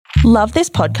Love this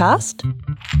podcast?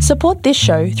 Support this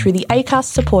show through the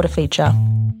Acast supporter feature.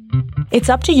 It's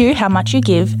up to you how much you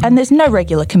give, and there's no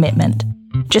regular commitment.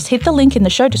 Just hit the link in the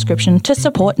show description to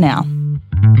support now.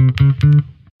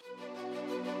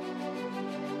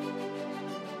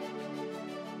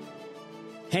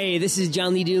 Hey, this is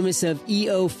John Lee Dumas of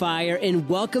EO Fire, and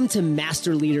welcome to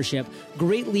Master Leadership.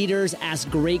 Great leaders ask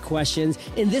great questions,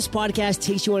 and this podcast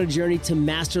takes you on a journey to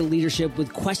master leadership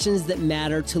with questions that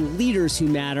matter to leaders who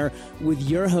matter with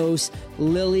your host,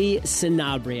 Lily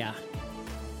Sanabria.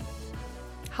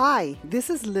 Hi, this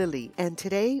is Lily, and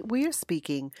today we are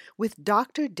speaking with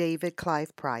Dr. David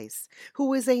Clive Price,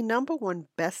 who is a #1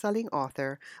 best-selling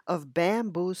author of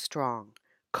Bamboo Strong: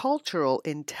 Cultural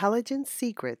Intelligence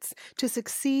Secrets to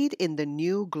Succeed in the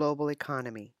New Global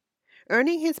Economy.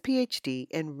 Earning his PhD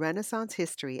in Renaissance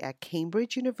History at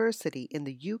Cambridge University in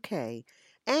the UK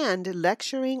and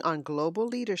lecturing on global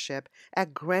leadership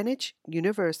at Greenwich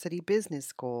University Business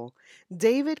School,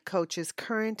 David coaches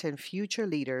current and future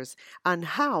leaders on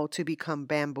how to become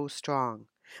Bamboo Strong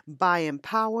by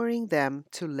empowering them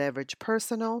to leverage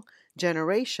personal,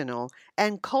 generational,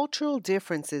 and cultural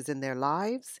differences in their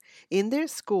lives, in their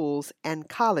schools and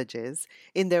colleges,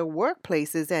 in their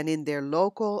workplaces, and in their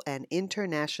local and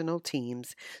international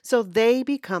teams, so they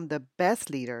become the best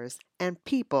leaders and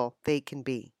people they can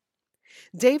be.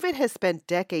 David has spent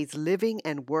decades living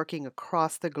and working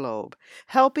across the globe,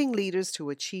 helping leaders to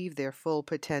achieve their full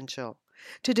potential,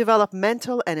 to develop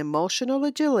mental and emotional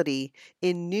agility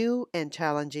in new and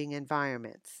challenging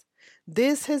environments.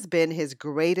 This has been his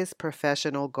greatest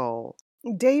professional goal.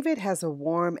 David has a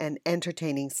warm and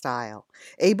entertaining style,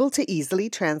 able to easily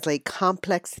translate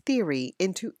complex theory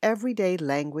into everyday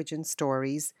language and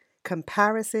stories,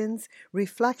 comparisons,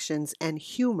 reflections, and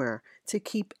humor to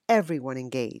keep everyone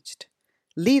engaged.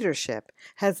 Leadership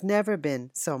has never been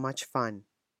so much fun.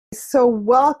 So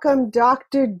welcome,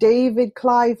 Dr. David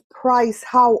Clive Price.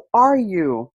 How are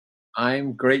you?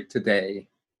 I'm great today.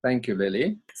 Thank you,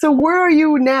 Lily. So where are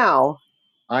you now?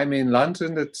 I'm in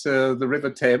London at the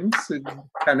River Thames in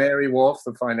Canary Wharf,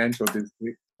 the financial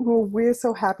district. Well, we're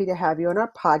so happy to have you on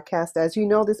our podcast. As you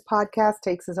know, this podcast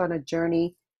takes us on a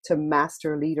journey to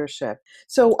master leadership.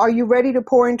 So are you ready to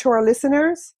pour into our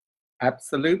listeners?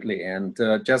 Absolutely. And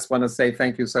just want to say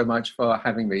thank you so much for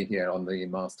having me here on the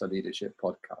Master Leadership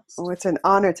podcast. Oh, it's an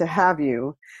honor to have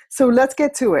you. So let's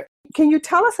get to it. Can you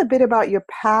tell us a bit about your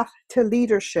path to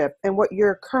leadership and what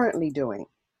you're currently doing?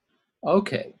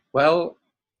 Okay. Well,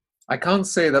 I can't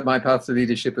say that my path to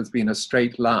leadership has been a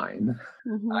straight line.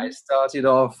 Mm-hmm. I started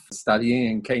off studying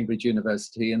in Cambridge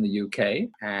University in the UK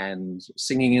and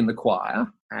singing in the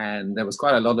choir. And there was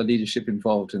quite a lot of leadership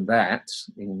involved in that,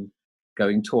 in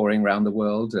going touring around the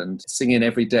world and singing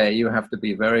every day. You have to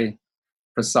be very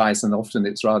precise, and often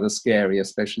it's rather scary,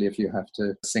 especially if you have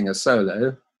to sing a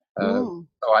solo. So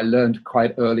I learned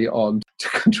quite early on to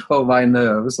control my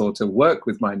nerves, or to work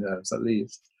with my nerves at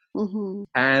least. Mm-hmm.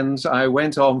 And I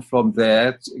went on from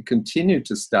there, continued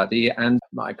to study, and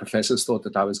my professors thought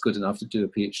that I was good enough to do a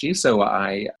PhD. So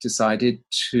I decided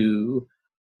to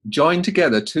join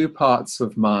together two parts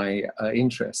of my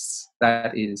interests.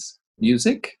 That is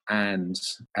music, and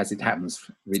as it happens,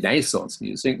 Renaissance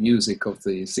music, music of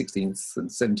the 16th and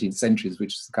 17th centuries,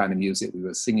 which is the kind of music we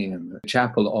were singing in the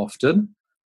chapel often,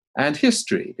 and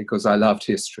history, because I loved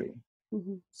history.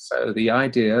 Mm-hmm. So the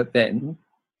idea then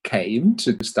came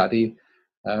to study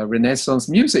Renaissance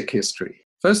music history,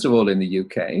 first of all in the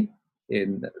UK,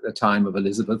 in the time of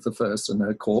Elizabeth I and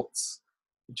her courts,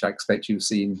 which I expect you've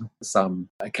seen some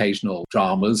occasional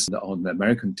dramas on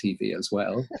American TV as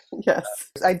well. Yes,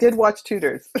 I did watch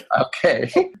Tudors. Okay,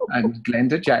 and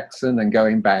Glenda Jackson, and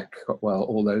going back, well,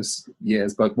 all those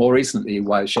years, but more recently,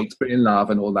 while Shakespeare in Love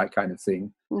and all that kind of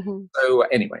thing. Mm-hmm. So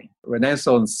anyway,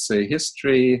 Renaissance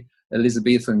history,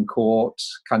 Elizabethan court,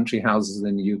 country houses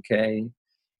in the UK,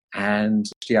 and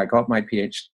I got my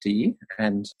PhD,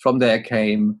 and from there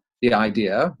came the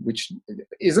idea, which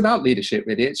is about leadership,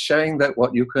 really. It's showing that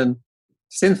what you can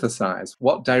synthesize,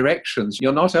 what directions,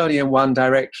 you're not only in one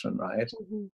direction, right?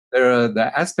 Mm-hmm. There are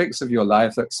the aspects of your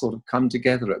life that sort of come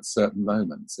together at certain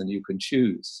moments, and you can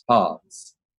choose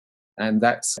paths. And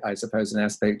that's, I suppose, an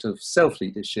aspect of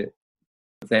self-leadership.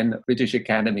 Then British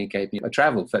Academy gave me a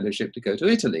travel fellowship to go to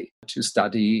Italy to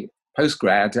study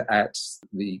postgrad at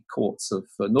the courts of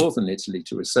northern Italy,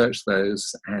 to research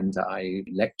those, and I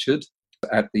lectured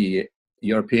at the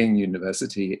European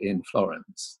University in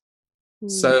Florence.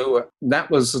 So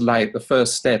that was like the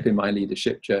first step in my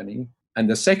leadership journey. And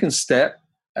the second step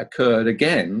occurred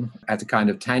again at a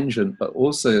kind of tangent, but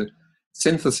also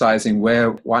synthesizing where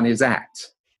one is at.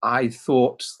 I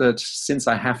thought that since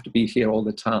I have to be here all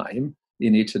the time,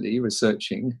 in Italy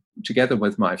researching together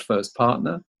with my first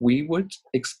partner. We would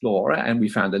explore, and we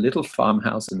found a little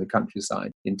farmhouse in the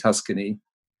countryside in Tuscany,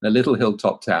 a little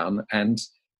hilltop town. And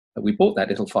we bought that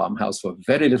little farmhouse for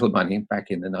very little money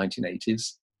back in the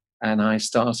 1980s. And I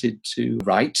started to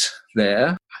write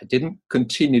there. I didn't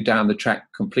continue down the track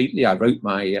completely. I wrote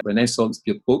my Renaissance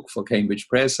book for Cambridge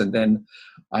Press, and then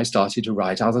I started to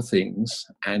write other things,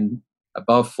 and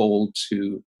above all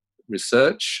to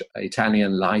research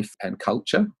Italian life and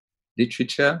culture,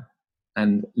 literature,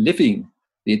 and living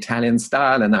the Italian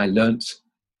style. And I learnt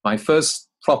my first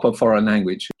proper foreign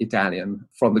language, Italian,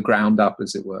 from the ground up,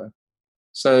 as it were.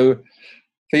 So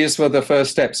these were the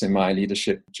first steps in my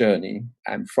leadership journey.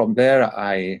 And from there,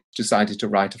 I decided to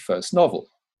write a first novel.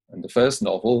 And the first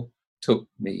novel took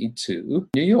me to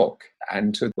New York,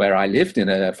 and to where I lived in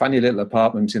a funny little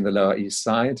apartment in the Lower East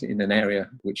Side, in an area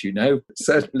which you know,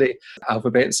 certainly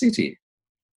Alphabet City.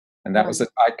 And that was the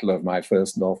title of my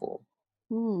first novel.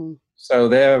 So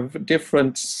there are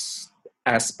different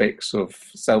aspects of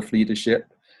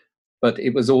self-leadership, but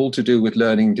it was all to do with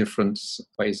learning different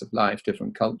ways of life,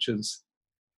 different cultures,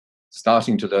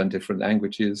 starting to learn different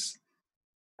languages.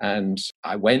 And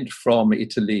I went from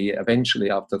Italy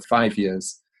eventually, after 5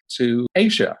 years, to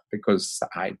Asia, because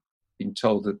I'd been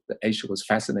told that Asia was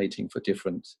fascinating for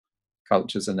different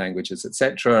cultures and languages,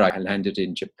 etc. I landed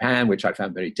in Japan, which I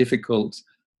found very difficult.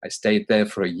 I stayed there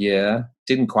for a year,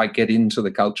 didn't quite get into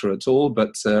the culture at all,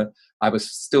 but I was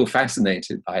still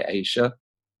fascinated by Asia.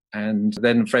 And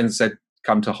then friends said,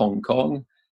 come to Hong Kong.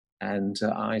 And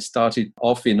I started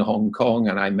off in Hong Kong,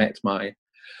 and I met my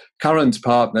current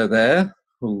partner there,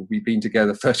 who we've been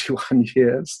together 31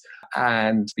 years.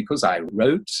 And because I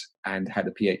wrote and had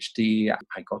a PhD,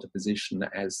 I got a position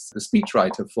as the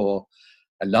speechwriter for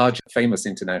a large, famous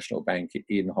international bank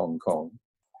in Hong Kong.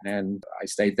 And I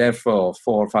stayed there for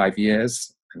 4 or 5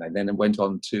 years. And I then went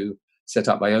on to set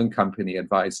up my own company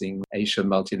advising Asian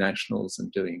multinationals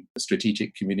and doing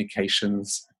strategic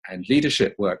communications and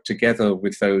leadership work together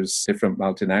with those different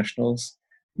multinationals.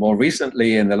 More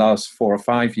recently, in the last 4 or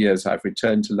 5 years, I've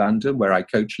returned to London, where I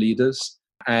coach leaders.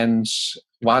 And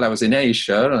while I was in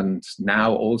Asia, and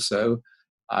now also,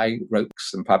 I wrote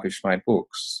and published my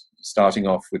books, starting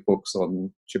off with books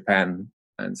on Japan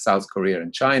and South Korea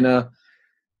and China,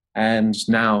 and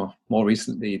now, more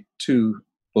recently, 2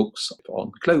 books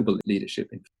on global leadership.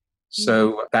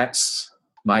 So that's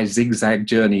my zigzag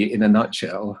journey in a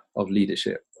nutshell of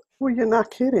leadership. Well, you're not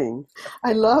kidding.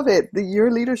 I love it. Your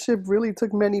leadership really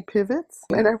took many pivots.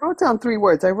 And I wrote down 3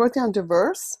 words. I wrote down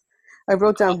diverse, I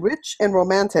wrote down rich, and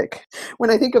romantic.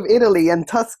 When I think of Italy and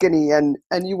Tuscany, and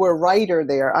you were a writer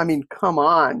there, I mean, come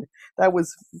on. That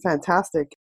was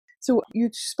fantastic. So you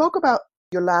spoke about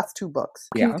your last 2 books.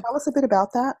 Can you tell us a bit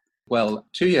about that? Well,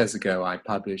 2 years ago, I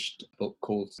published a book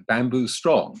called Bamboo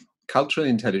Strong, Cultural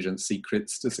Intelligence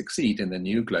Secrets to Succeed in the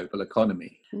New Global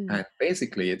Economy. And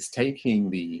basically, it's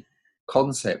taking the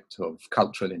concept of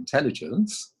cultural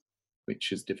intelligence,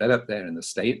 which is developed there in the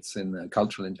States in the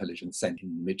Cultural Intelligence Center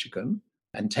in Michigan,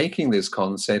 and taking this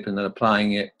concept and then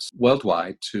applying it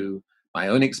worldwide to my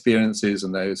own experiences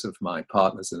and those of my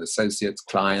partners and associates,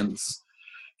 clients,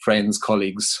 friends,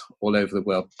 colleagues all over the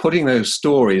world, putting those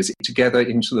stories together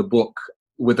into the book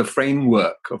with a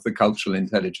framework of the cultural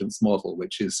intelligence model,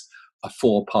 which is a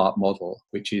 4-part model,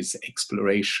 which is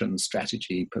exploration,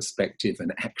 strategy, perspective,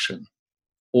 and action,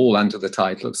 all under the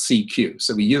title of CQ.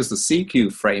 So we use the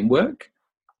CQ framework,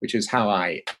 which is how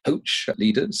I coach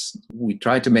leaders. We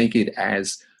try to make it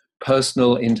as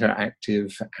personal,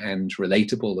 interactive, and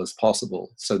relatable as possible.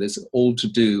 So this is all to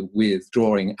do with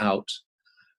drawing out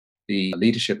the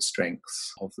leadership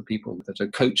strengths of the people that are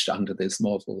coached under this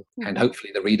model, and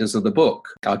hopefully the readers of the book.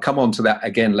 I'll come on to that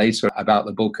again later about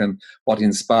the book and what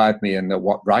inspired me and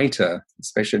what writer,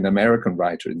 especially an American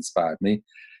writer, inspired me.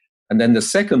 And then the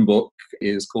second book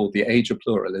is called The Age of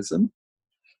Pluralism,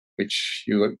 which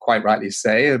you quite rightly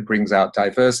say, it brings out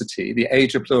diversity. The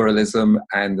Age of Pluralism,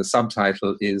 and the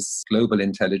subtitle is Global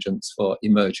Intelligence for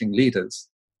Emerging Leaders.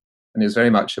 And it's very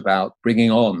much about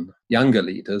bringing on younger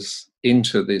leaders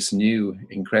into this new,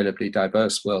 incredibly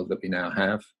diverse world that we now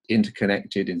have,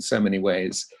 interconnected in so many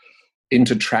ways,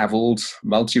 inter-traveled,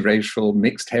 multiracial,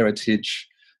 mixed heritage,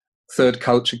 third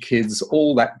culture kids,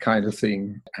 all that kind of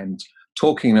thing, and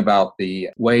talking about the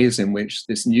ways in which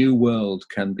this new world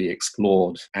can be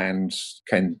explored and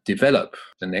can develop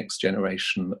the next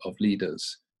generation of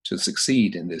leaders to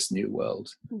succeed in this new world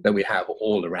that we have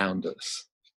all around us.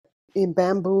 In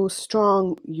Bamboo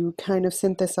Strong, you kind of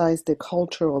synthesize the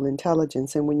cultural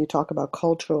intelligence. And when you talk about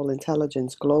cultural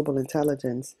intelligence, global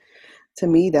intelligence, To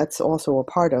me, that's also a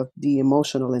part of the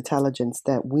emotional intelligence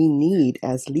that we need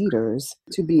as leaders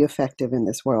to be effective in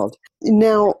this world.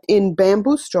 Now, in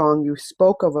Bamboo Strong, you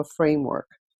spoke of a framework.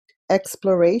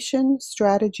 Exploration,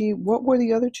 strategy, what were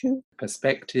the other two?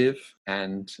 Perspective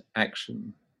and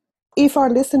action. If our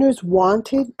listeners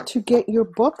wanted to get your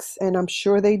books, and I'm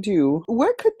sure they do,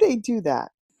 where could they do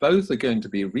that? Both are going to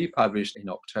be republished in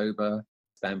October,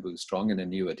 Bamboo Strong in a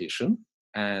new edition,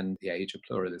 and The Age of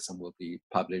Pluralism will be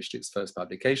published, its first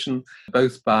publication,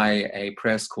 both by a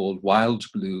press called Wild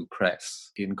Blue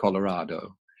Press in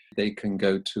Colorado. They can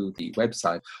go to the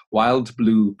website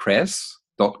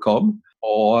wildbluepress.com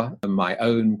or my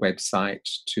own website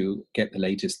to get the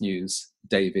latest news,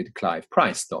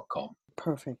 davidcliveprice.com.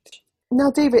 Perfect.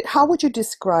 Now, David, how would you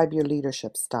describe your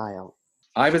leadership style?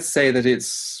 I would say that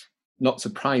it's, not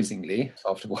surprisingly,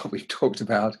 after what we've talked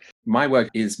about, my work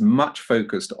is much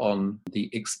focused on the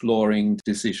exploring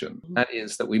decision. That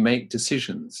is, that we make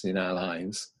decisions in our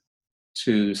lives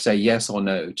to say yes or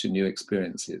no to new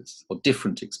experiences or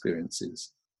different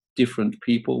experiences, different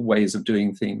people, ways of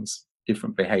doing things,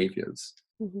 different behaviors.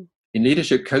 Mm-hmm. In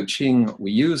leadership coaching,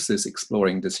 we use this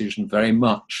exploring decision very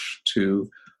much to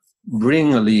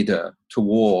bring a leader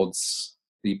towards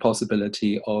the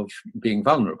possibility of being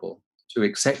vulnerable, to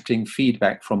accepting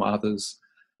feedback from others,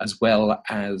 as well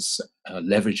as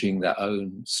leveraging their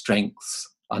own strengths,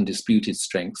 undisputed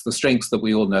strengths, the strengths that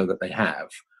we all know that they have,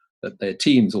 that their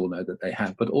teams all know that they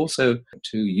have, but also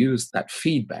to use that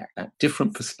feedback, that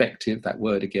different perspective, that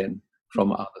word again,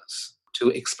 from others, to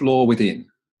explore within,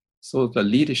 sort of the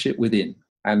leadership within.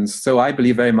 And so I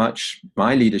believe very much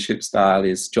my leadership style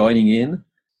is joining in,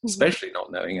 especially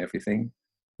not knowing everything,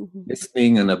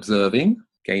 listening and observing,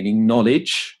 gaining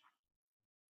knowledge,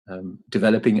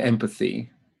 developing empathy,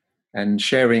 and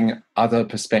sharing other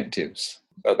perspectives.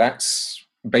 So that's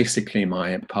basically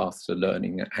my path to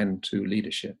learning and to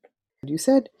leadership. You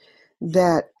said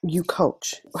that you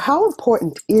coach. How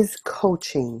important is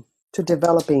coaching to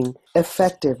developing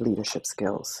effective leadership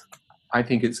skills? I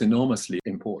think it's enormously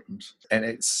important, and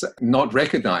it's not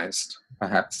recognized,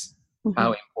 perhaps,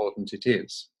 how important it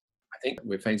is. I think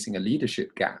we're facing a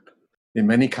leadership gap in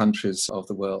many countries of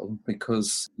the world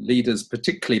because leaders,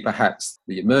 particularly perhaps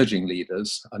the emerging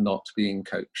leaders, are not being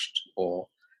coached, or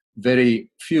very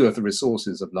few of the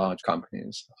resources of large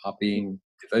companies are being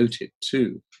devoted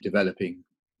to developing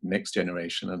next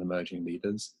generation and emerging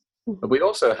leaders. But we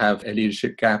also have a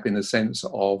leadership gap in the sense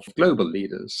of global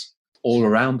leaders all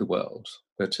around the world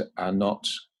that are not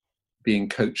being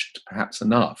coached perhaps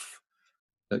enough.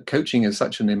 That coaching is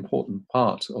such an important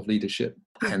part of leadership,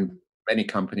 and many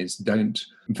companies don't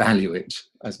value it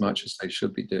as much as they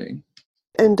should be doing.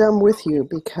 And I'm with you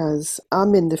because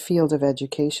I'm in the field of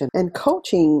education, and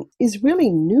coaching is really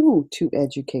new to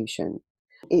education.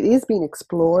 It is being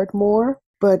explored more,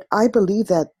 but I believe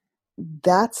that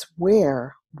that's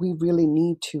where we really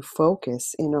need to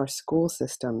focus in our school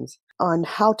systems on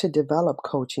how to develop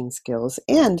coaching skills.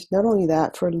 And not only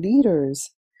that, for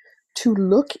leaders to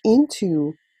look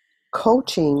into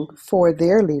coaching for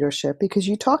their leadership, because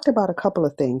you talked about a couple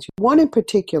of things. One in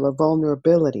particular,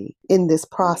 vulnerability in this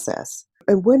process.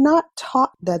 And we're not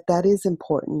taught that that is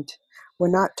important. We're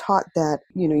not taught that,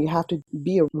 you have to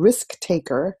be a risk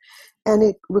taker, and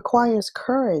it requires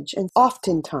courage. And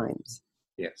oftentimes,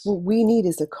 what we need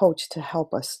is a coach to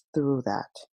help us through that.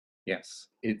 Yes,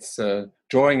 it's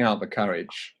drawing out the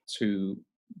courage to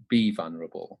be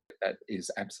vulnerable. That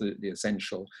is absolutely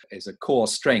essential. Is a core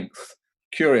strength.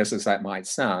 Curious as that might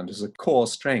sound, is a core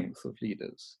strength of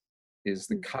leaders, is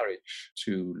the courage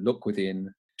to look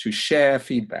within, to share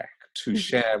feedback, to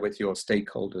share with your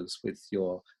stakeholders, with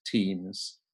your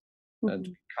teams,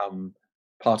 and become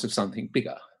part of something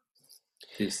bigger.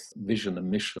 This vision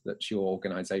and mission that your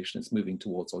organization is moving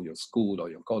towards, or your school or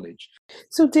your college.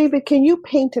 So, David, can you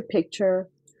paint a picture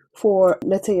for,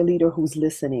 let's say, a leader who's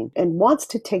listening and wants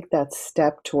to take that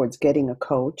step towards getting a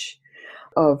coach,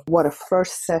 of what a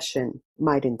first session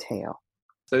might entail?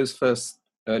 Those first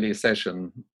early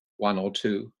session, 1 or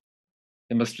 2,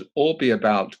 they must all be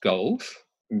about goals.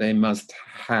 They must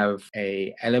have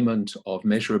an element of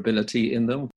measurability in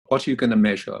them. What are you going to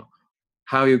measure?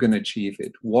 How are you going to achieve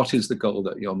it? What is the goal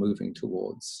that you're moving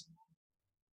towards?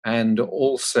 And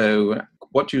also,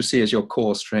 what do you see as your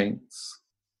core strengths?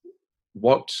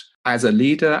 What, as a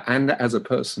leader and as a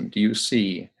person, do you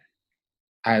see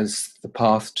as the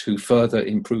path to further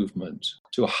improvement,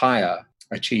 to higher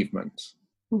achievement,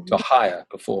 to higher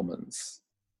performance?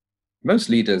 Most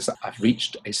leaders have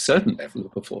reached a certain level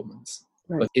of performance,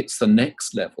 but it's the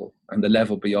next level and the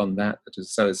level beyond that that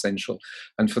is so essential.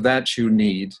 And for that, you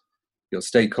need your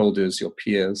stakeholders, your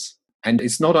peers, And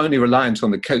it's not only reliant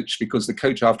on the coach, because the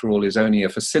coach, after all, is only a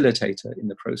facilitator in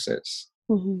the process.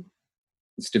 Mm-hmm.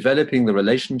 It's developing the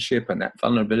relationship and that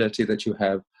vulnerability that you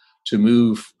have to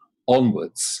move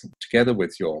onwards together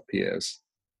with your peers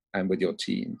and with your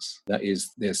teams. That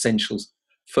is the essential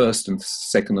first and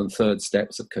second and third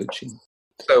steps of coaching.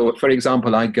 So, for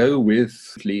example, I go with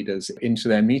leaders into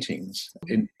their meetings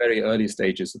in very early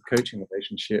stages of coaching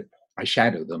relationship. I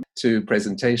shadow them to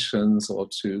presentations or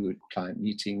to client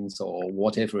meetings or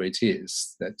whatever it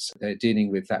is that they're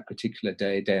dealing with that particular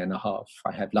day, day and a half.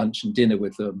 I have lunch and dinner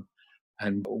with them,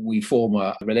 and we form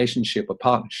a relationship, a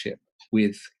partnership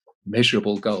with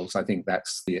measurable goals. I think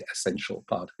that's the essential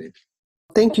part of it.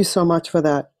 Thank you so much for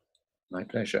that. My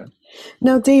pleasure.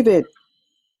 Now, David,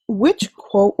 which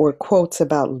quote or quotes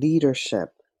about leadership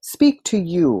speak to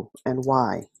you and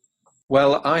why?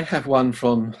 Well, I have one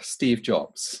from Steve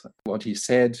Jobs. What he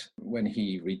said when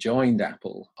he rejoined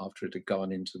Apple after it had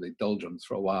gone into the doldrums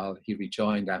for a while, he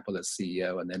rejoined Apple as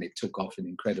CEO, and then it took off in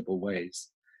incredible ways.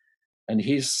 And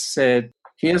he said,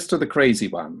 "Here's to the crazy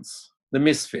ones, the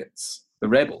misfits, the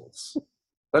rebels,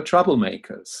 the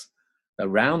troublemakers, the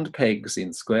round pegs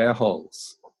in square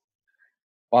holes.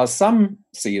 While some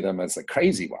see them as the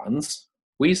crazy ones,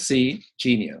 we see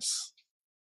genius.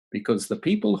 Because the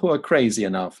people who are crazy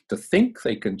enough to think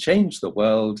they can change the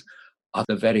world are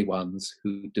the very ones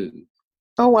who do."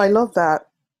 Oh, I love that.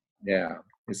 Yeah,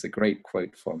 it's a great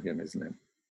quote from him, isn't it?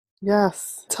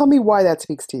 Yes. Tell me why that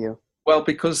speaks to you. Well,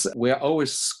 because we're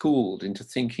always schooled into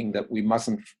thinking that we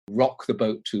mustn't rock the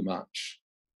boat too much,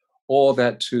 or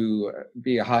that to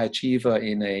be a high achiever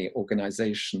in an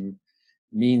organization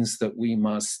means that we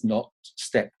must not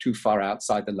step too far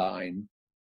outside the line,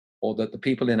 or that the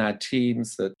people in our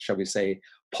teams that, shall we say,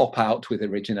 pop out with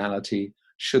originality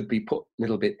should be put a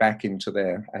little bit back into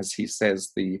their, as he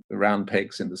says, the round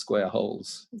pegs in the square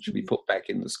holes, should be put back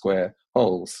in the square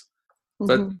holes.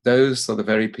 But those are the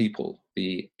very people,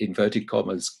 the inverted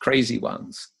commas, crazy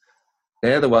ones.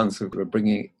 They're the ones who are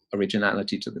bringing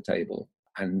originality to the table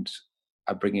and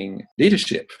are bringing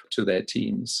leadership to their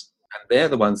teams. And they're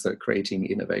the ones that are creating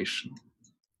innovation.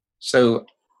 So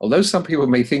although some people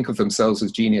may think of themselves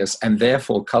as genius and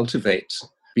therefore cultivate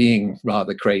being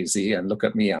rather crazy and look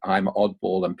at me, I'm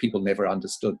oddball and people never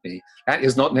understood me, that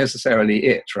is not necessarily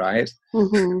it, right?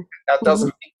 That doesn't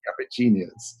mean you're a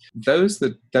genius. Those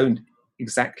that don't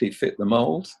exactly fit the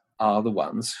mold are the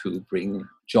ones who bring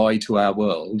joy to our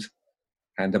world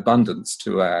and abundance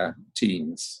to our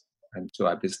teams and to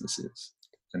our businesses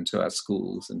and to our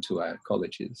schools and to our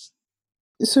colleges.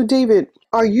 So, David,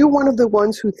 are you one of the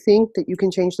ones who think that you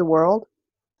can change the world?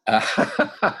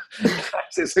 That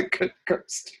is a good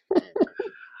question.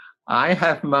 I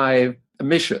have my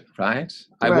mission, right?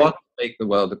 I want to make the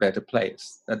world a better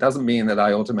place. That doesn't mean that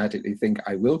I automatically think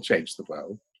I will change the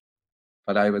world,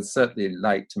 but I would certainly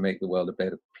like to make the world a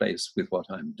better place with what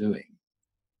I'm doing.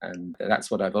 And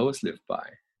that's what I've always lived by.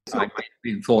 I might have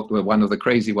been thought we're one of the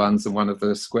crazy ones and one of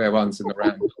the square ones in the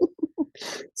round.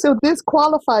 So this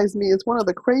qualifies me as one of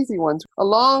the crazy ones,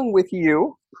 along with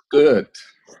you. Good.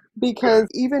 Because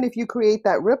even if you create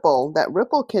that ripple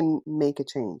can make a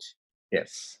change.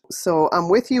 Yes. So I'm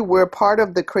with you. We're part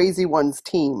of the crazy ones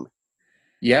team.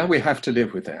 Yeah, we have to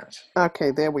live with that.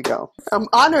 Okay, there we go. I'm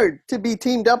honored to be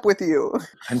teamed up with you.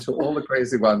 And to all the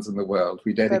crazy ones in the world,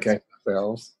 we dedicate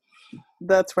ourselves.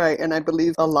 That's right. And I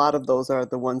believe a lot of those are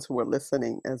the ones who are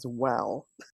listening as well.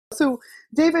 So,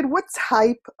 David, what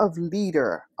type of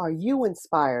leader are you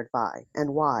inspired by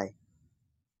and why?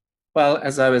 Well,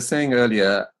 as I was saying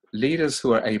earlier, leaders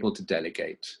who are able to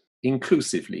delegate,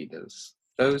 inclusive leaders,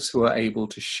 those who are able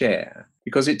to share,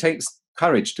 because it takes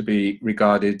courage to be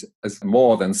regarded as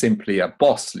more than simply a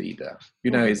boss leader.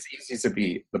 You know, it's easy to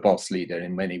be the boss leader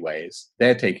in many ways.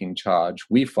 They're taking charge,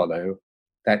 we follow,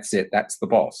 that's it, that's the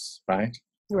boss, right?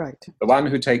 Right. The one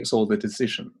who takes all the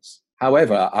decisions.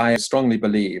 However, I strongly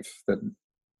believe that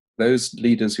those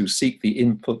leaders who seek the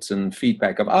input and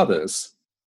feedback of others,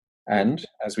 and,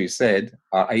 as we said,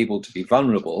 are able to be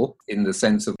vulnerable in the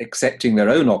sense of accepting their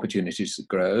own opportunities to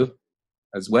grow,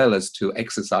 as well as to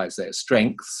exercise their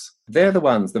strengths, they're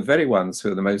the very ones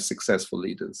who are the most successful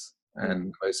leaders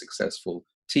and most successful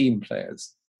team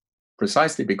players,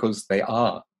 precisely because they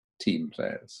are team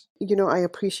players. You know, I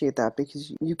appreciate that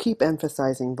because you keep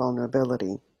emphasizing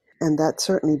vulnerability, and that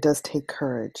certainly does take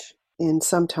courage. And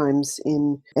sometimes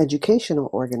in educational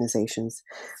organizations,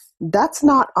 that's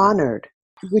not honored,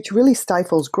 which really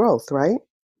stifles growth, right?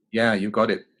 Yeah, you got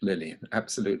it, Lily.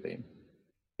 Absolutely.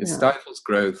 It stifles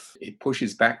growth. It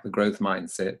pushes back the growth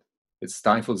mindset. It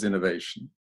stifles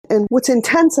innovation. And what's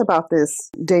intense about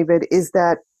this, David, is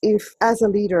that if as a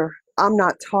leader, I'm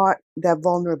not taught that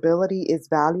vulnerability is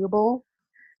valuable,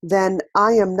 then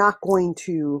I am not going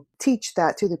to teach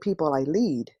that to the people I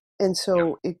lead. And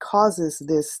so it causes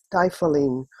this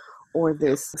stifling or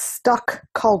this stuck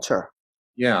culture.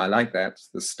 Yeah, I like that.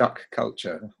 The stuck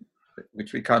culture,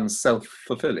 which becomes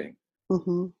self-fulfilling.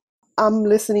 hmm I'm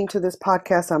listening to this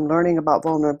podcast, I'm learning about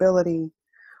vulnerability.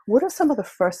 What are some of the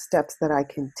first steps that I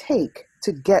can take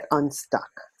to get unstuck?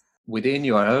 Within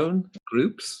your own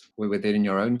groups, within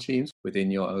your own teams, within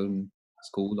your own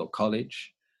school or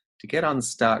college, to get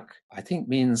unstuck, I think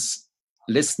means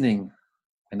listening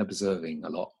and observing a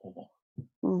lot more.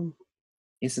 Mm.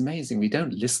 It's amazing. We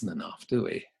don't listen enough, do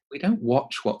we? We don't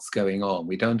watch what's going on.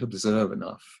 We don't observe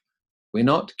enough. We're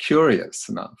not curious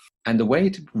enough. And the way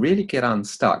to really get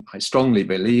unstuck, I strongly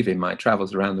believe in my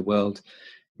travels around the world,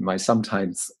 my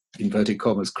sometimes, inverted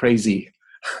commas, crazy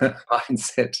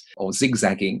mindset or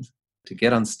zigzagging, to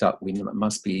get unstuck, we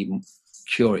must be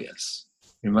curious.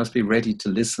 We must be ready to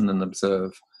listen and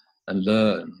observe and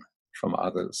learn from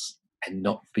others and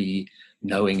not be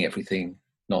knowing everything,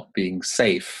 not being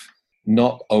safe,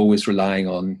 not always relying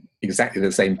on exactly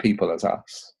the same people as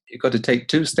us. You've got to take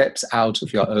 2 steps out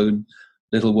of your own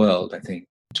little world, I think,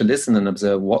 to listen and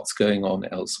observe what's going on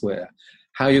elsewhere,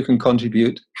 how you can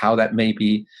contribute, how that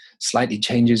maybe slightly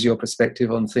changes your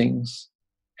perspective on things,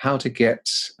 how to get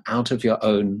out of your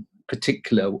own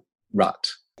particular rut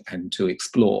and to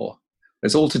explore.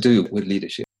 It's all to do with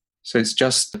leadership. So it's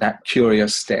just that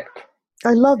curious step.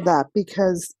 I love that,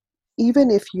 because even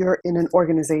if you're in an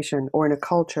organization or in a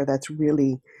culture that's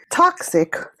really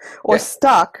toxic or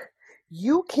stuck,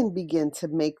 you can begin to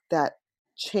make that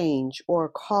change or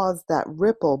cause that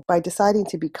ripple by deciding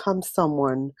to become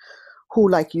someone who,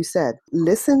 like you said,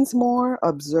 listens more,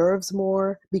 observes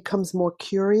more, becomes more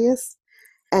curious,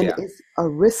 and is a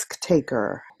risk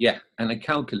taker. Yeah, and a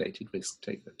calculated risk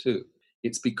taker too.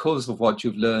 It's because of what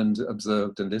you've learned,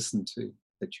 observed, and listened to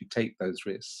that you take those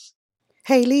risks.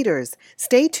 Hey leaders,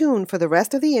 stay tuned for the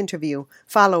rest of the interview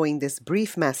following this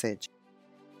brief message.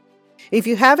 If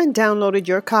you haven't downloaded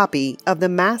your copy of the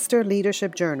Master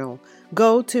Leadership Journal,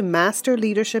 go to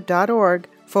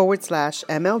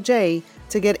masterleadership.org/MLJ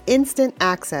to get instant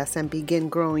access and begin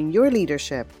growing your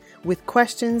leadership with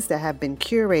questions that have been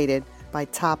curated by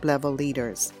top-level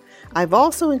leaders. I've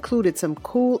also included some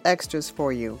cool extras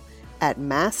for you at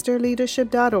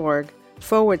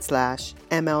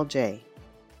masterleadership.org/MLJ.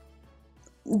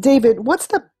 David, what's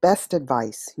the best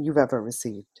advice you've ever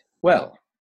received? Well,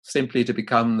 simply to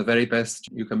become the very best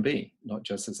you can be, not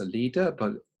just as a leader,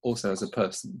 but also as a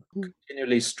person.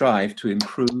 Continually strive to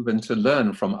improve and to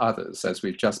learn from others, as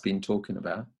we've just been talking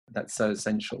about. That's so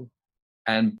essential.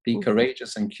 And be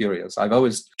courageous and curious. I've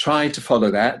always tried to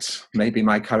follow that. Maybe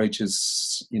my courage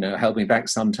has, held me back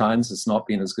sometimes. It's not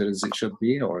been as good as it should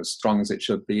be or as strong as it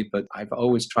should be, but I've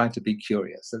always tried to be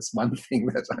curious. That's one thing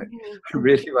that I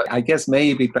really, I guess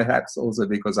maybe perhaps also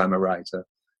because I'm a writer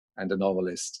and a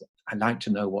novelist. I like to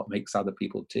know what makes other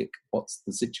people tick, what's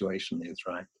the situation is,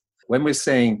 right? When we're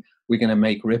saying we're going to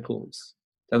make ripples,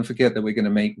 don't forget that we're going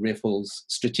to make ripples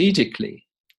strategically.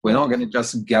 We're not going to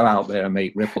just go out there and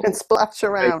make ripples. And splash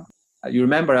around. You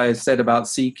remember I said about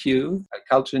CQ,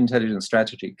 Cultural Intelligence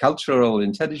Strategy. Cultural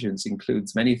intelligence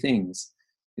includes many things.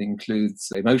 It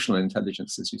includes emotional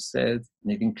intelligence, as you said,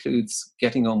 and it includes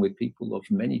getting on with people of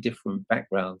many different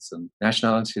backgrounds and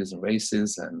nationalities and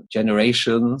races and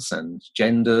generations and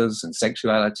genders and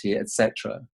sexuality,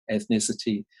 etc.,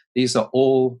 ethnicity. These are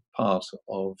all part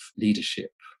of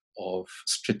leadership, of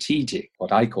strategic,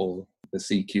 what I call the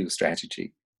CQ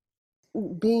strategy.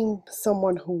 Being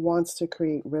someone who wants to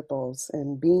create ripples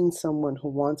and being someone who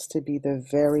wants to be the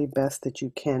very best that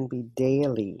you can be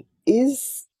daily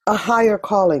is a higher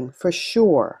calling for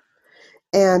sure,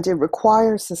 and it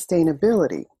requires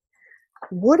sustainability.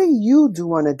 What do you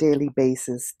do on a daily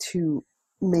basis to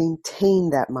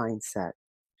maintain that mindset?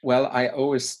 Well, I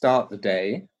always start the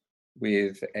day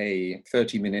with a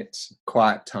 30-minute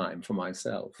quiet time for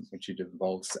myself, which it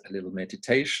involves a little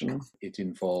meditation. It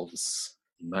involves,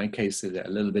 in my case, a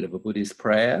little bit of a Buddhist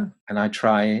prayer. And I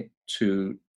try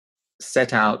to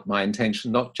set out my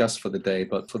intention, not just for the day,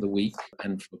 but for the week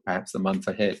and for perhaps the month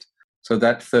ahead. So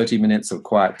that 30 minutes of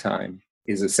quiet time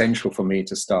is essential for me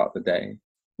to start the day.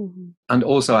 Mm-hmm. And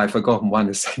also, I've forgotten one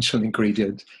essential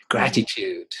ingredient: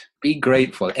 gratitude. Be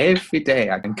grateful every day.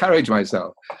 I encourage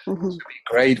myself to be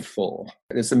grateful.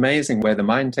 It's amazing where the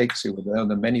mind takes you with all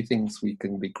the many things we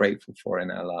can be grateful for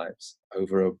in our lives,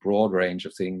 over a broad range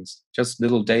of things, just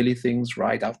little daily things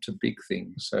right up to big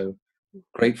things. So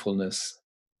gratefulness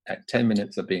at 10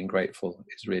 minutes of being grateful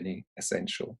is really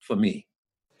essential for me.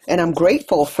 And I'm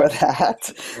grateful for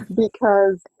that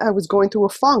because I was going through a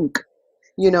funk,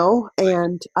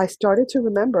 and I started to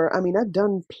remember, I've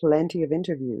done plenty of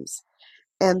interviews.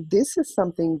 And this is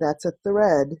something that's a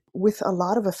thread with a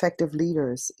lot of effective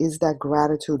leaders is that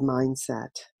gratitude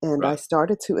mindset. And I Right.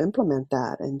 started to implement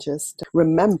that and just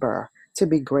remember to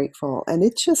be grateful. And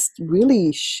it just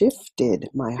really shifted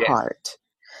my Yes. heart.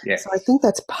 So I Yes. think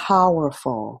that's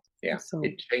powerful. Yeah. So,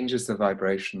 It changes the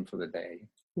vibration for the day.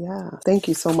 yeah, thank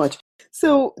you so much.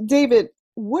 So, David,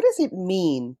 what does it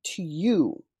mean to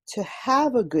you to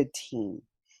have a good team?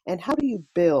 And how do you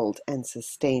build and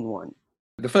sustain one?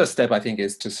 The first step, I think,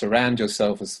 is to surround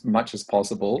yourself as much as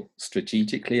possible,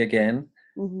 strategically again,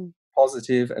 Hmm.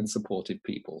 positive and supportive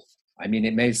people. I mean,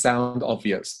 it may sound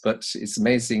obvious, but it's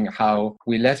amazing how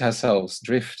we let ourselves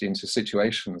drift into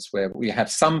situations where we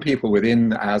have some people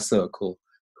within our circle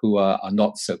who are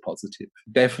not so positive,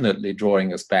 definitely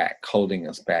drawing us back, holding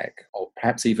us back, or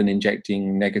perhaps even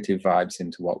injecting negative vibes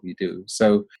into what we do.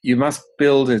 So you must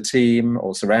build a team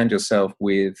or surround yourself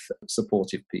with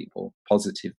supportive people,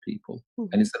 positive people.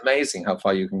 And it's amazing how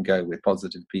far you can go with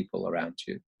positive people around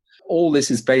you. All this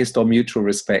is based on mutual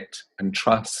respect and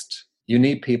trust. You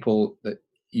need people that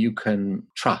you can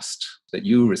trust, that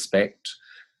you respect,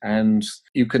 and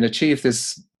you can achieve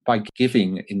this by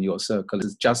giving in your circle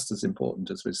is just as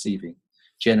important as receiving.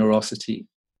 Generosity.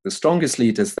 The strongest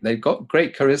leaders, they've got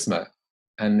great charisma,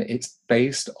 and it's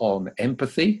based on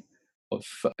empathy, of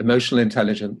emotional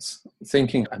intelligence,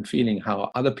 thinking and feeling how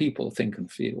other people think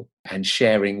and feel, and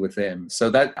sharing with them. So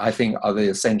that, I think, are the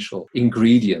essential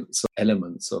ingredients,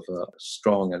 elements of a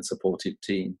strong and supportive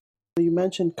team. You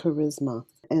mentioned charisma.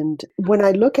 And when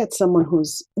I look at someone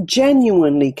who's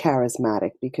genuinely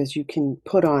charismatic, because you can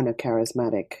put on a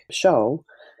charismatic show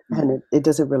and it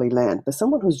doesn't really land, but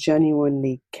someone who's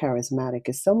genuinely charismatic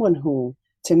is someone who,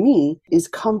 to me, is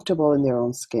comfortable in their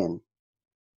own skin.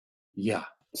 Yeah,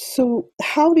 So,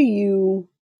 how do you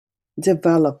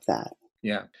develop that?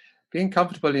 yeah. Being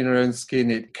comfortable in your own skin,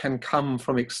 it can come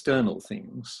from external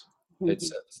things at Mhm.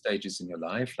 certain stages in your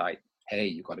life, like, hey,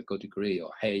 you got a good degree,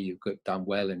 or hey, you've done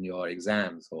well in your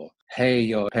exams, or hey,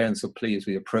 your parents are pleased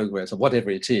with your progress, or whatever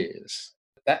it is.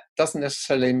 That doesn't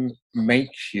necessarily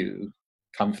make you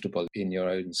comfortable in your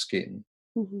own skin.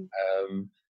 Mhm.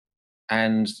 Um,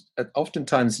 and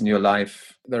oftentimes in your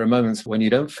life, there are moments when you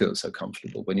don't feel so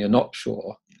comfortable, when you're not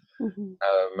sure. Mhm.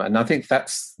 And I think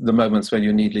that's the moments when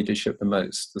you need leadership the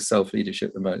most, the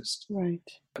self-leadership the most. Right.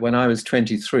 When I was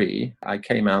 23, I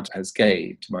came out as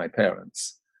gay to my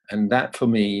parents. And that for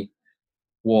me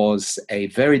was a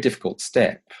very difficult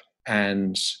step.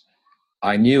 And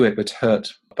I knew it would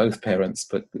hurt both parents,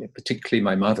 but particularly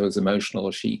my mother was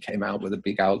emotional. She came out with a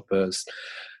big outburst.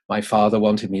 My father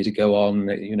wanted me to go on,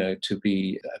 to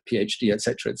be a PhD,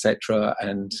 etc., etc.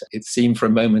 And it seemed for a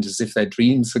moment as if their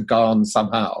dreams had gone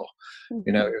somehow.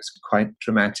 It Mhm. was quite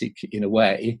dramatic in a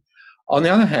way. On the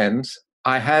other hand,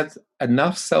 I had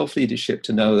enough self-leadership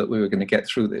to know that we were going to get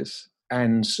through this.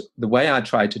 And the way I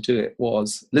tried to do it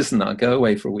was, listen, I'll go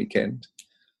away for a weekend.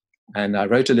 And I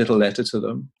wrote a little letter to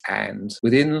them. And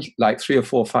within like 3 or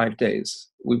 4 or 5 days,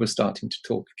 we were starting to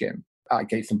talk again. I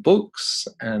gave them books,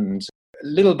 and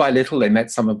little by little, they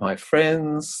met some of my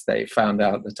friends. They found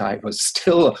out that I was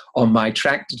still on my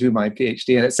track to do my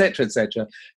PhD, and et cetera, et cetera.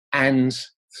 And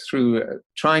through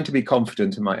trying to be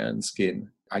confident in my own skin,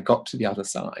 I got to the other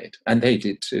side, and they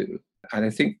did too. And I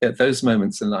think that those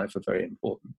moments in life are very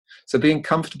important. So being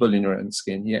comfortable in your own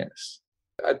skin, yes.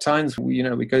 At times, we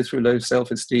go through low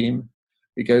self-esteem,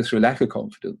 we go through lack of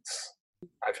confidence.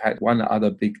 I've had one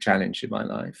other big challenge in my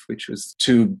life, which was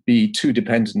to be too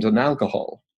dependent on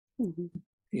alcohol. Mhm.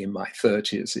 In my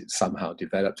 30s, it somehow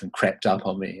developed and crept up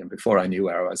on me. And before I knew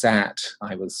where I was at,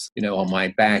 I was, on my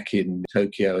back in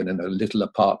Tokyo and in a little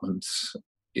apartment,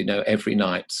 every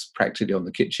night, practically on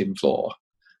the kitchen floor,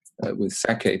 with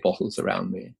sake bottles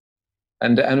around me.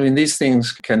 And I mean, these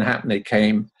things can happen. They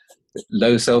came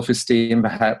low self-esteem,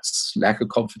 perhaps lack of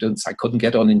confidence. I couldn't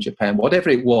get on in Japan. Whatever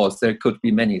it was, there could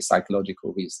be many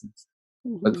psychological reasons.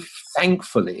 But Mhm.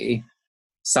 thankfully,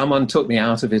 someone took me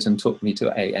out of it and took me to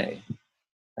AA.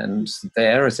 And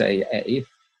there at AA,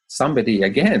 somebody,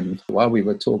 again, while we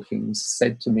were talking,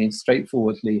 said to me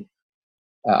straightforwardly,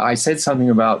 I said something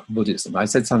about Buddhism. I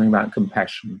said something about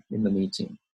compassion in the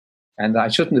meeting. And I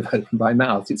shouldn't have opened my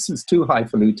mouth. It was too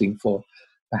highfalutin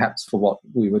perhaps for what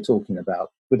we were talking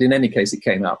about. But in any case, it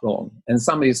came out wrong. And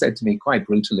somebody said to me quite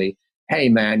brutally, hey,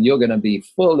 man, you're going to be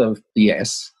full of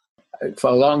BS for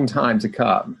a long time to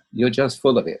come. You're just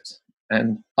full of it.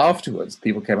 And afterwards,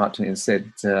 people came up to me and said,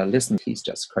 listen, he's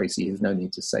just crazy. There's no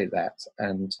need to say that.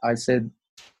 And I said,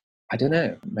 I don't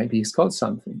know. Maybe he's got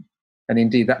something. And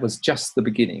indeed, that was just the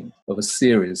beginning of a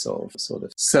series of sort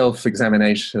of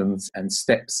self-examinations and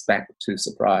steps back to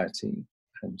sobriety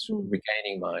and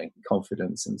regaining my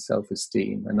confidence and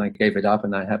self-esteem. And I gave it up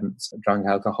and I haven't drunk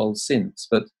alcohol since.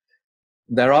 But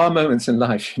there are moments in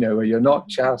life, where you're not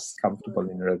just comfortable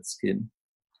in your own skin.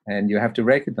 And you have to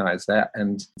recognize that.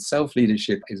 And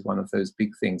self-leadership is one of those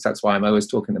big things. That's why I'm always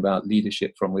talking about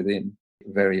leadership from within,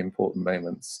 very important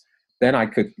moments. Then I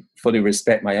could fully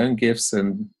respect my own gifts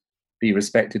and be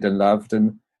respected and loved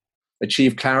and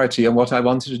achieve clarity on what I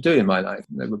wanted to do in my life.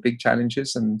 There were big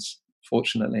challenges and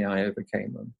fortunately I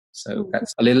overcame them. So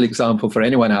that's a little example for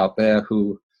anyone out there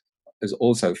who is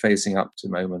also facing up to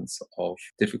moments of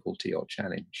difficulty or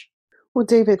challenge. Well,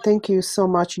 David, thank you so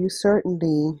much. You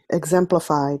certainly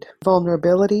exemplified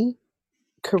vulnerability,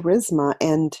 charisma,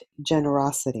 and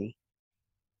generosity.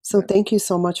 So thank you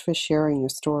so much for sharing your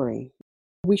story.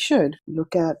 We should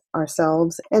look at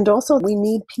ourselves, and also we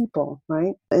need people,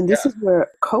 right? And this is where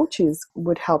coaches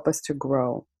would help us to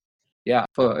grow. Yeah,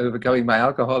 for overcoming my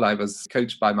alcohol, I was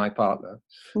coached by my partner.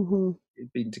 Mm-hmm.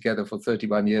 We've been together for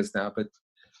 31 years now, but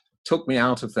took me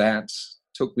out of that,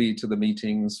 took me to the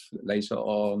meetings later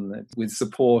on with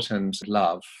support and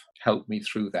love, helped me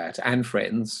through that, and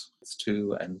friends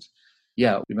too. And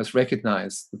we must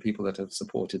recognize the people that have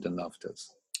supported and loved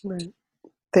us. Right.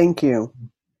 Thank you.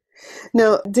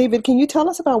 Now, David, can you tell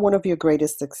us about one of your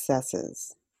greatest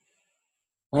successes?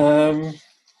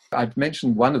 I've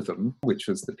mentioned one of them, which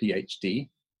was the PhD.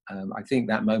 I think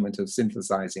that moment of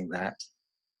synthesizing that,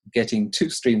 getting two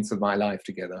streams of my life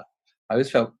together, I always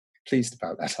felt pleased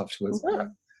about that afterwards.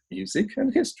 Music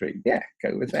and history,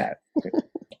 go with that.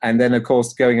 And then, of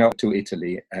course, going up to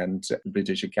Italy and the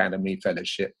British Academy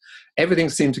Fellowship, everything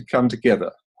seemed to come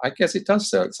together. I guess it does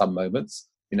so at some moments.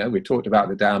 We talked about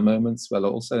the down moments, well,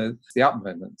 also the up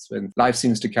moments when life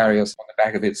seems to carry us on the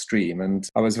back of its stream. And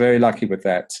I was very lucky with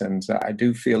that. And I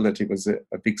do feel that it was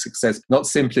a big success, not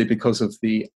simply because of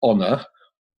the honor,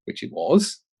 which it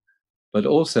was, but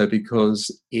also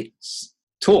because it's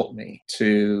taught me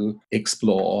to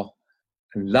explore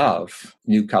and love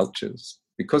new cultures.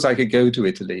 Because I could go to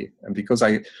Italy and because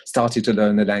I started to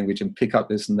learn the language and pick up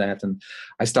this and that, and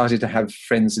I started to have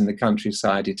friends in the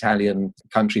countryside, Italian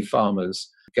country farmers,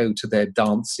 go to their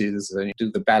dances and do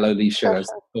the balloliscia, as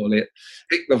they call it,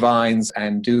 pick the vines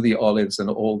and do the olives and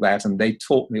all that, and they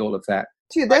taught me all of that.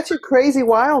 Dude, that's your crazy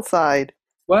wild side.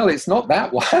 Well, it's not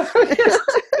that wild.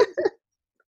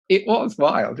 It was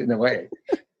wild in a way.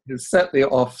 It's certainly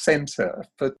off center,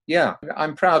 but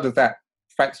I'm proud of that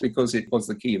fact because it was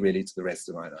the key really to the rest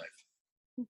of my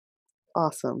life.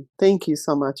 Awesome. Thank you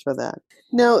so much for that.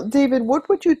 Now, David, what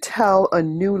would you tell a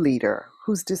new leader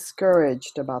who's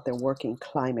discouraged about their working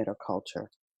climate or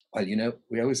culture? Well,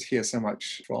 we always hear so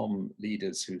much from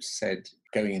leaders who said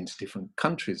going into different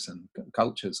countries and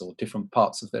cultures or different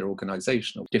parts of their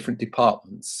organization or different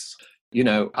departments.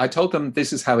 I told them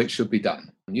this is how it should be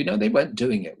done. They weren't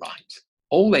doing it right.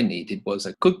 All they needed was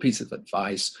a good piece of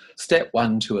advice. Step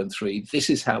 1, 2, and 3. This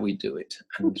is how we do it.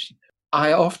 And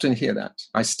I often hear that.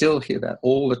 I still hear that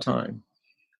all the time.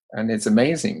 And it's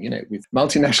amazing, with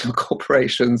multinational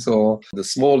corporations or the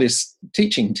smallest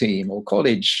teaching team or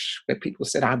college where people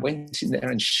said, I went in there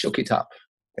and shook it up.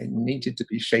 They needed to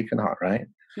be shaken up, right?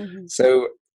 Mm-hmm. So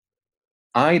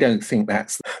I don't think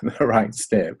that's the right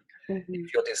step. Mm-hmm.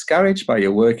 If you're discouraged by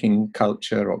your working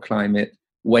culture or climate,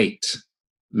 wait,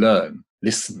 learn,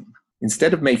 listen.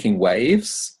 Instead of making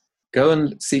waves, go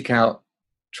and seek out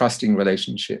trusting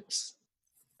relationships.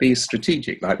 Be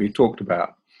strategic, like we talked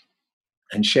about,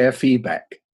 and share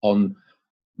feedback on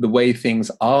the way things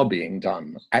are being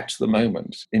done at the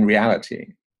moment in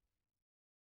reality.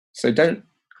 So don't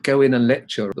go in and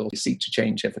lecture or seek to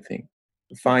change everything.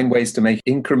 Find ways to make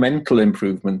incremental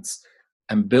improvements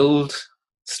and build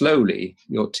slowly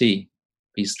your team.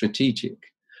 Be strategic.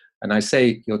 And I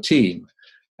say your team,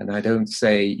 and I don't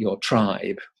say your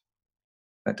tribe.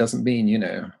 That doesn't mean,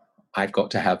 I've got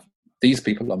to have these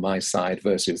people on my side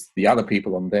versus the other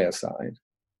people on their side.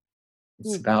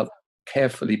 It's about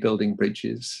carefully building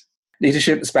bridges.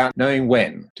 Leadership is about knowing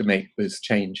when to make those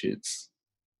changes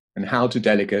and how to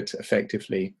delegate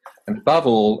effectively. And above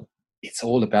all, it's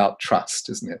all about trust,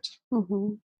 isn't it?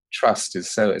 Mm-hmm. Trust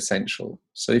is so essential.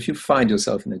 So if you find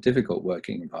yourself in a difficult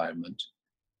working environment,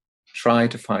 try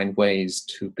to find ways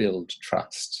to build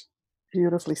trust.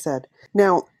 Beautifully said.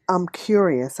 Now, I'm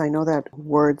curious. I know that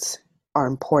words are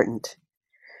important.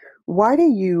 Why do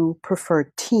you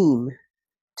prefer team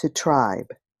to tribe?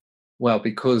 Well,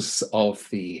 because of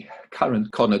the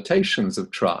current connotations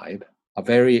of tribe are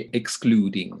very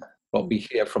excluding. What we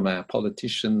hear from our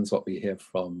politicians, what we hear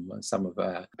from some of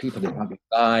our people in public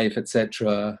life,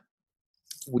 etc.,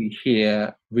 we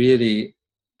hear really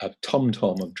a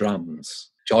tom-tom of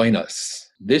drums. Join us.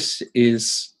 This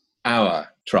is our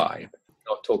tribe.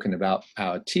 We're not talking about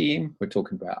our team, we're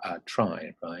talking about our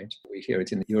tribe, right? We hear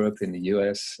it in Europe, in the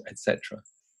US, etc.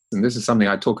 And this is something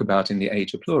I talk about in The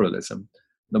Age of Pluralism.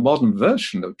 The modern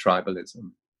version of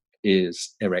tribalism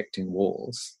is erecting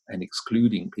walls and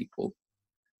excluding people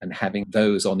and having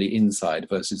those on the inside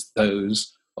versus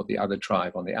those of the other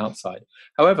tribe on the outside.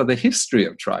 However, the history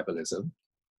of tribalism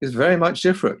is very much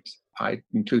different. I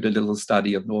include a little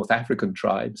study of North African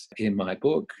tribes in my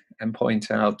book and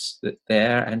point out that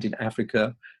there and in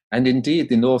Africa, and indeed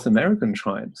the North American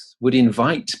tribes, would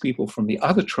invite people from the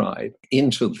other tribe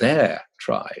into their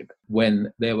tribe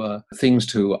when there were things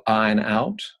to iron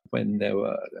out, when there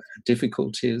were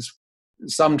difficulties.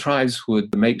 Some tribes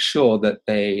would make sure that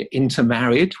they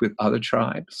intermarried with other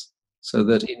tribes so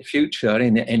that in future,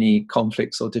 in any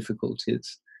conflicts or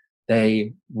difficulties,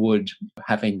 they would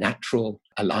have a natural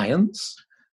alliance.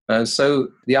 So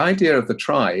the idea of the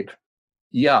tribe,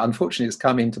 unfortunately, has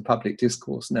come into public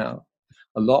discourse now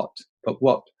a lot. But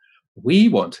what we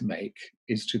want to make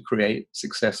is to create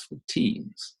successful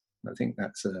teams. I think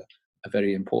that's a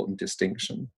very important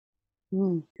distinction.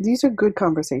 These are good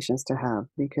conversations to have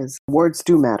because words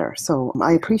do matter. So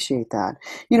I appreciate that.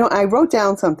 I wrote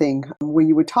down something when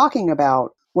you were talking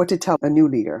about what to tell a new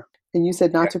leader. And you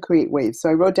said not to create waves. So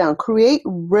I wrote down, create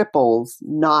ripples,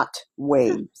 not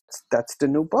waves. That's the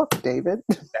new book, David.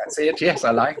 That's it. Yes,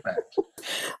 I like that.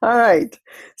 All right.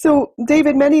 So,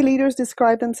 David, many leaders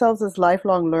describe themselves as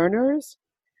lifelong learners.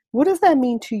 What does that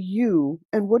mean to you?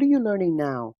 And what are you learning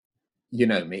now? You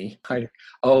know me. I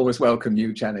always welcome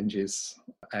new challenges.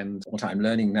 And what I'm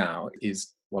learning now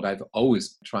is what I've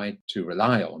always tried to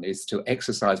rely on is to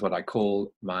exercise what I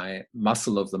call my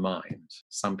muscle of the mind.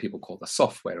 Some people call the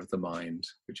software of the mind,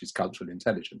 which is cultural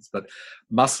intelligence, but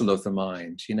muscle of the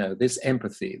mind, this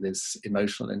empathy, this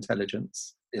emotional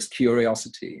intelligence, this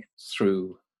curiosity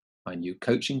through my new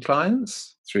coaching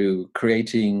clients, through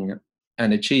creating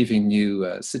and achieving new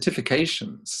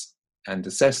certifications and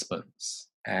assessments,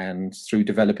 and through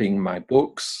developing my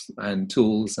books and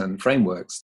tools and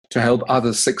frameworks to help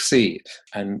others succeed.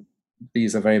 And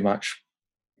these are very much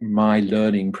my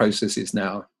learning processes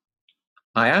now.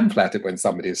 I am flattered when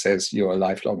somebody says you're a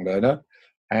lifelong learner,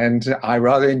 and I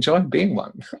rather enjoy being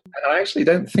one. And I actually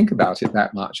don't think about it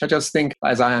that much. I just think,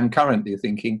 as I am currently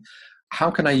thinking,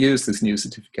 how can I use this new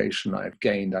certification I've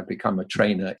gained? I've become a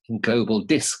trainer in Global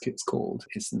DISC, it's called.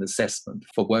 It's an assessment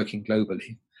for working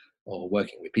globally or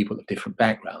working with people of different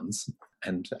backgrounds.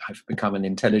 And I've become an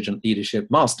intelligent leadership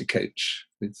master coach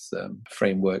with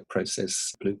framework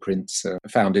process blueprints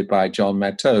founded by John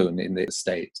Mattone in the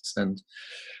States. And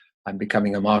I'm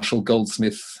becoming a Marshall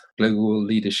Goldsmith global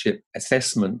leadership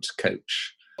assessment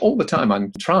coach. All the time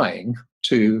I'm trying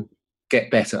to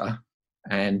get better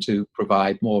and to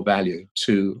provide more value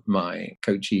to my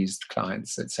coachees,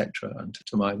 clients, etc., and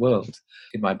to my world.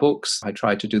 In my books, I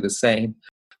try to do the same.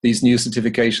 These new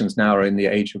certifications now are in the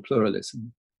age of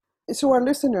pluralism. So our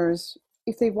listeners,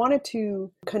 if they wanted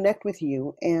to connect with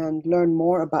you and learn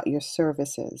more about your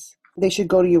services, they should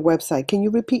go to your website. Can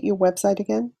you repeat your website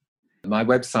again? My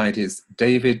website is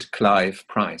David Clive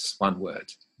Price, one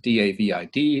word,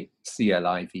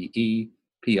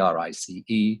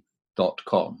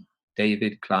 DavidClivePrice.com,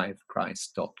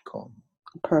 DavidClivePrice.com.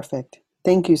 Perfect.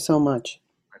 Thank you so much.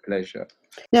 My pleasure.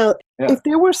 Now, if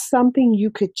there were something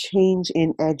you could change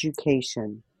in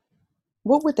education,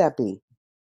 what would that be?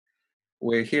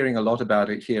 We're hearing a lot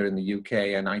about it here in the UK,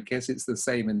 and I guess it's the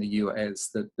same in the US,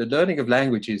 that the learning of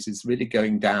languages is really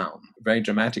going down very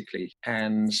dramatically.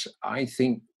 And I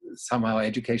think somehow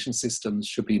education systems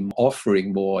should be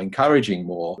offering more, encouraging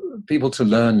more people to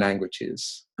learn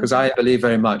languages, because I believe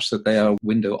very much that they are a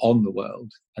window on the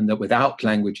world, and that without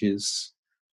languages,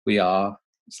 we are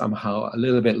somehow a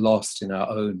little bit lost in our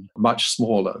own much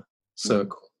smaller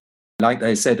circle. Like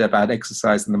they said about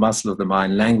exercising the muscle of the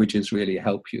mind, languages really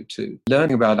help you to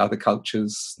learn about other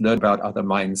cultures, learn about other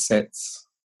mindsets,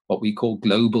 what we call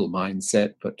global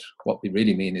mindset, but what we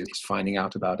really mean is finding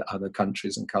out about other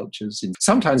countries and cultures, in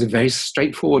sometimes in very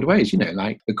straightforward ways,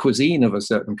 like the cuisine of a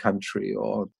certain country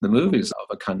or the movies of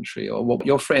a country, or what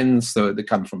your friends, so they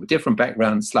come from a different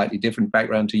background, slightly different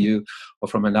background to you, or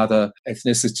from another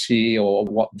ethnicity, or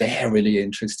what they're really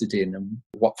interested in and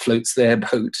what floats their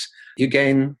boat. You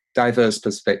gain diverse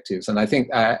perspectives. And I think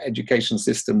our education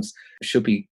systems should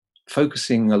be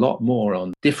focusing a lot more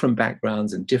on different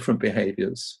backgrounds and different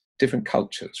behaviors, different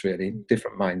cultures, really,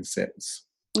 different mindsets.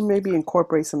 Maybe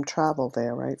incorporate some travel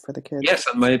there, right, for the kids? Yes,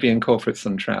 and maybe incorporate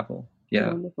some travel. Yeah.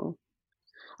 Wonderful.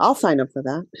 I'll sign up for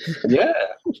that. Yeah.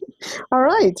 All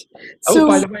right. So,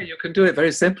 by the way, you can do it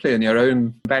very simply in your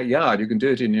own backyard. You can do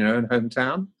it in your own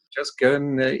hometown. Just go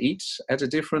and eat at a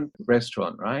different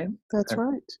restaurant, right? That's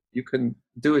right. You can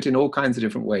do it in all kinds of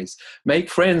different ways. Make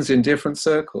friends in different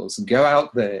circles. Go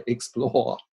out there,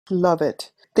 explore. Love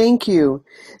it. Thank you.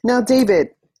 Now,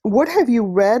 David, what have you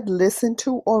read, listened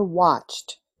to, or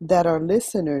watched that our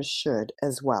listeners should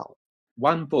as well?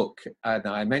 One book, and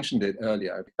I mentioned it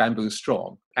earlier, Bamboo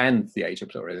Strong, and The Age of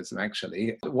Pluralism,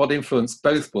 actually. What influenced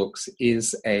both books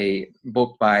is a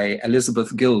book by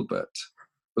Elizabeth Gilbert,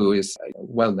 who is a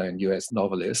well-known US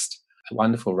novelist, a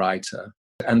wonderful writer.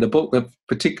 And the book that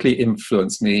particularly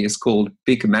influenced me is called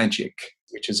Big Magic,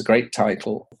 which is a great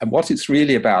title. And what it's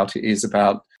really about is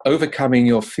about overcoming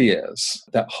your fears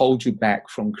that hold you back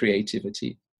from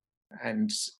creativity.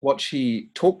 And what she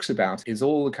talks about is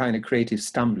all the kind of creative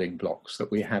stumbling blocks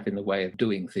that we have in the way of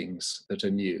doing things that are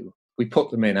new. We put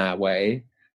them in our way.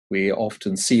 We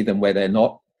often see them where they're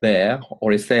not there,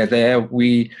 or if they're there,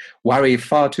 we worry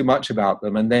far too much about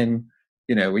them. And then,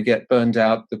 we get burned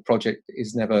out, the project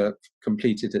is never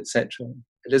completed, etc.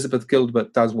 Elizabeth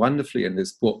Gilbert does wonderfully in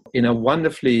this book, in a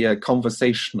wonderfully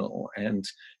conversational and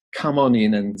come on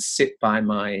in and sit by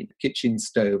my kitchen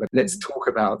stove and let's talk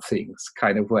about things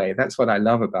kind of way. That's what I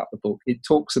love about the book. It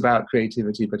talks about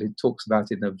creativity, but it talks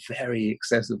about it in a very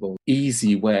accessible,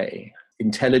 easy way.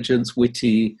 Intelligence,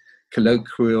 witty,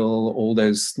 colloquial, all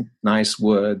those nice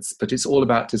words, but it's all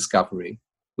about discovery.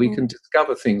 We can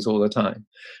discover things all the time.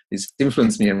 It's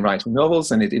influenced me in writing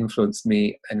novels, and it influenced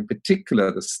me, and in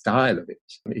particular, the style of it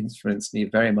influenced me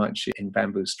very much in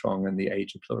Bamboo Strong and The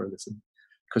Age of Pluralism,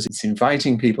 because it's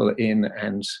inviting people in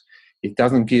and it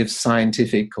doesn't give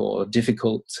scientific or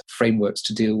difficult frameworks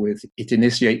to deal with. It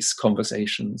initiates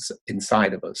conversations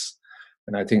inside of us.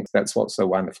 And I think that's what's so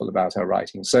wonderful about her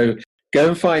writing. So go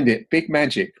and find it. Big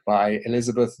Magic by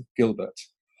Elizabeth Gilbert.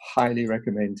 Highly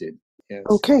recommended. Yes.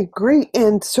 Okay, great.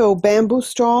 And so Bamboo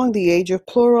Strong, The Age of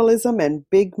Pluralism, and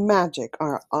Big Magic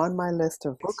are on my list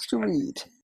of books to read.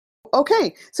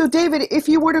 Okay, so David, if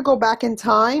you were to go back in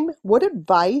time, what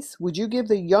advice would you give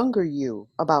the younger you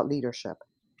about leadership?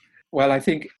 Well, I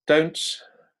think don't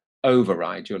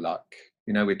override your luck.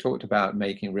 We talked about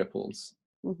making ripples.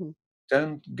 Mm-hmm.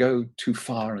 Don't go too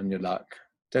far on your luck.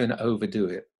 Don't overdo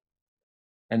it.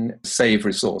 And save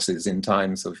resources in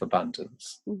times of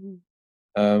abundance.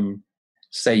 Mm-hmm.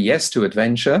 Say yes to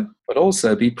adventure, but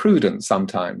also be prudent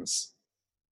sometimes.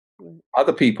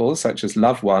 Other people, such as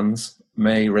loved ones,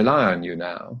 may rely on you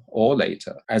now or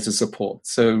later as a support.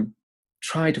 So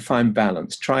try to find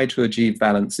balance. Try to achieve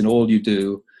balance in all you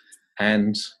do.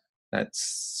 And that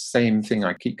same thing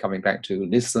I keep coming back to.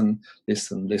 Listen,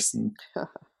 listen, listen,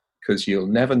 because you'll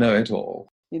never know it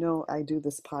all. I do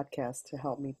this podcast to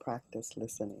help me practice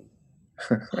listening.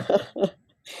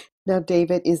 Now,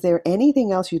 David, is there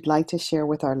anything else you'd like to share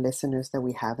with our listeners that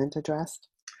we haven't addressed?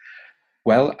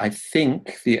 Well, I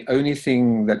think the only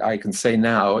thing that I can say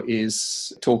now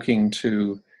is talking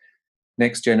to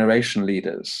next generation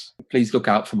leaders. Please look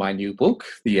out for my new book,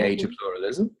 The Age of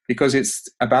Pluralism, because it's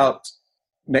about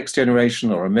next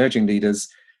generation or emerging leaders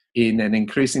in an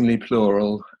increasingly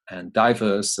plural and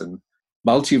diverse and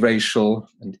multiracial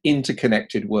and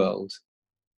interconnected world.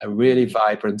 A really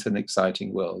vibrant and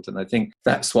exciting world. And I think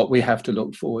that's what we have to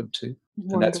look forward to.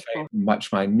 Wonderful. And that's very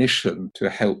much my mission,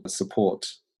 to help support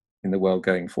in the world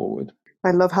going forward. I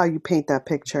love how you paint that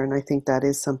picture, and I think that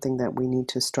is something that we need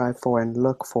to strive for and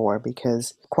look for,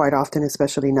 because quite often,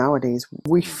 especially nowadays,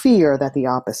 we fear that the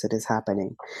opposite is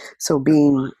happening. So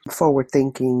being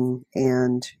forward-thinking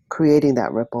and creating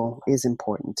that ripple is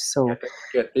important. So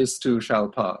Yet this too shall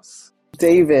pass.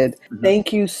 David,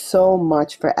 thank you so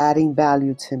much for adding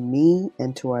value to me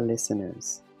and to our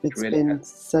listeners. It's really been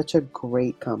such a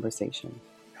great conversation.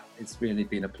 It's really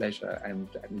been a pleasure and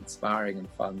inspiring and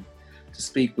fun to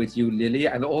speak with you, Lily,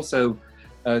 and also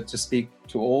to speak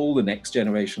to all the next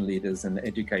generation leaders and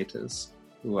educators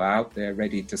who are out there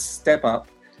ready to step up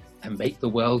and make the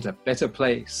world a better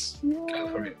place. Yeah. Go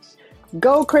for it.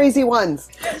 Go crazy ones.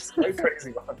 Yes, go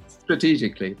crazy ones.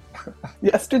 Strategically.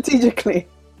 Yeah, strategically.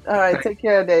 All right, take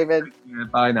care, David.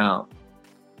 Bye now.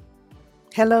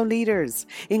 Hello, leaders.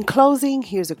 In closing,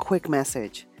 here's a quick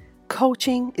message.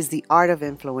 Coaching is the art of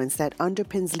influence that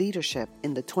underpins leadership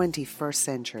in the 21st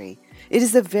century. It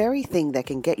is the very thing that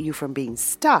can get you from being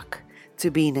stuck to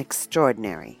being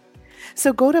extraordinary.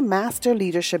 So go to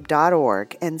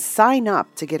masterleadership.org and sign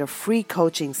up to get a free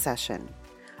coaching session.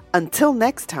 Until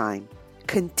next time,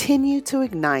 continue to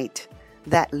ignite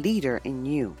that leader in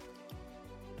you.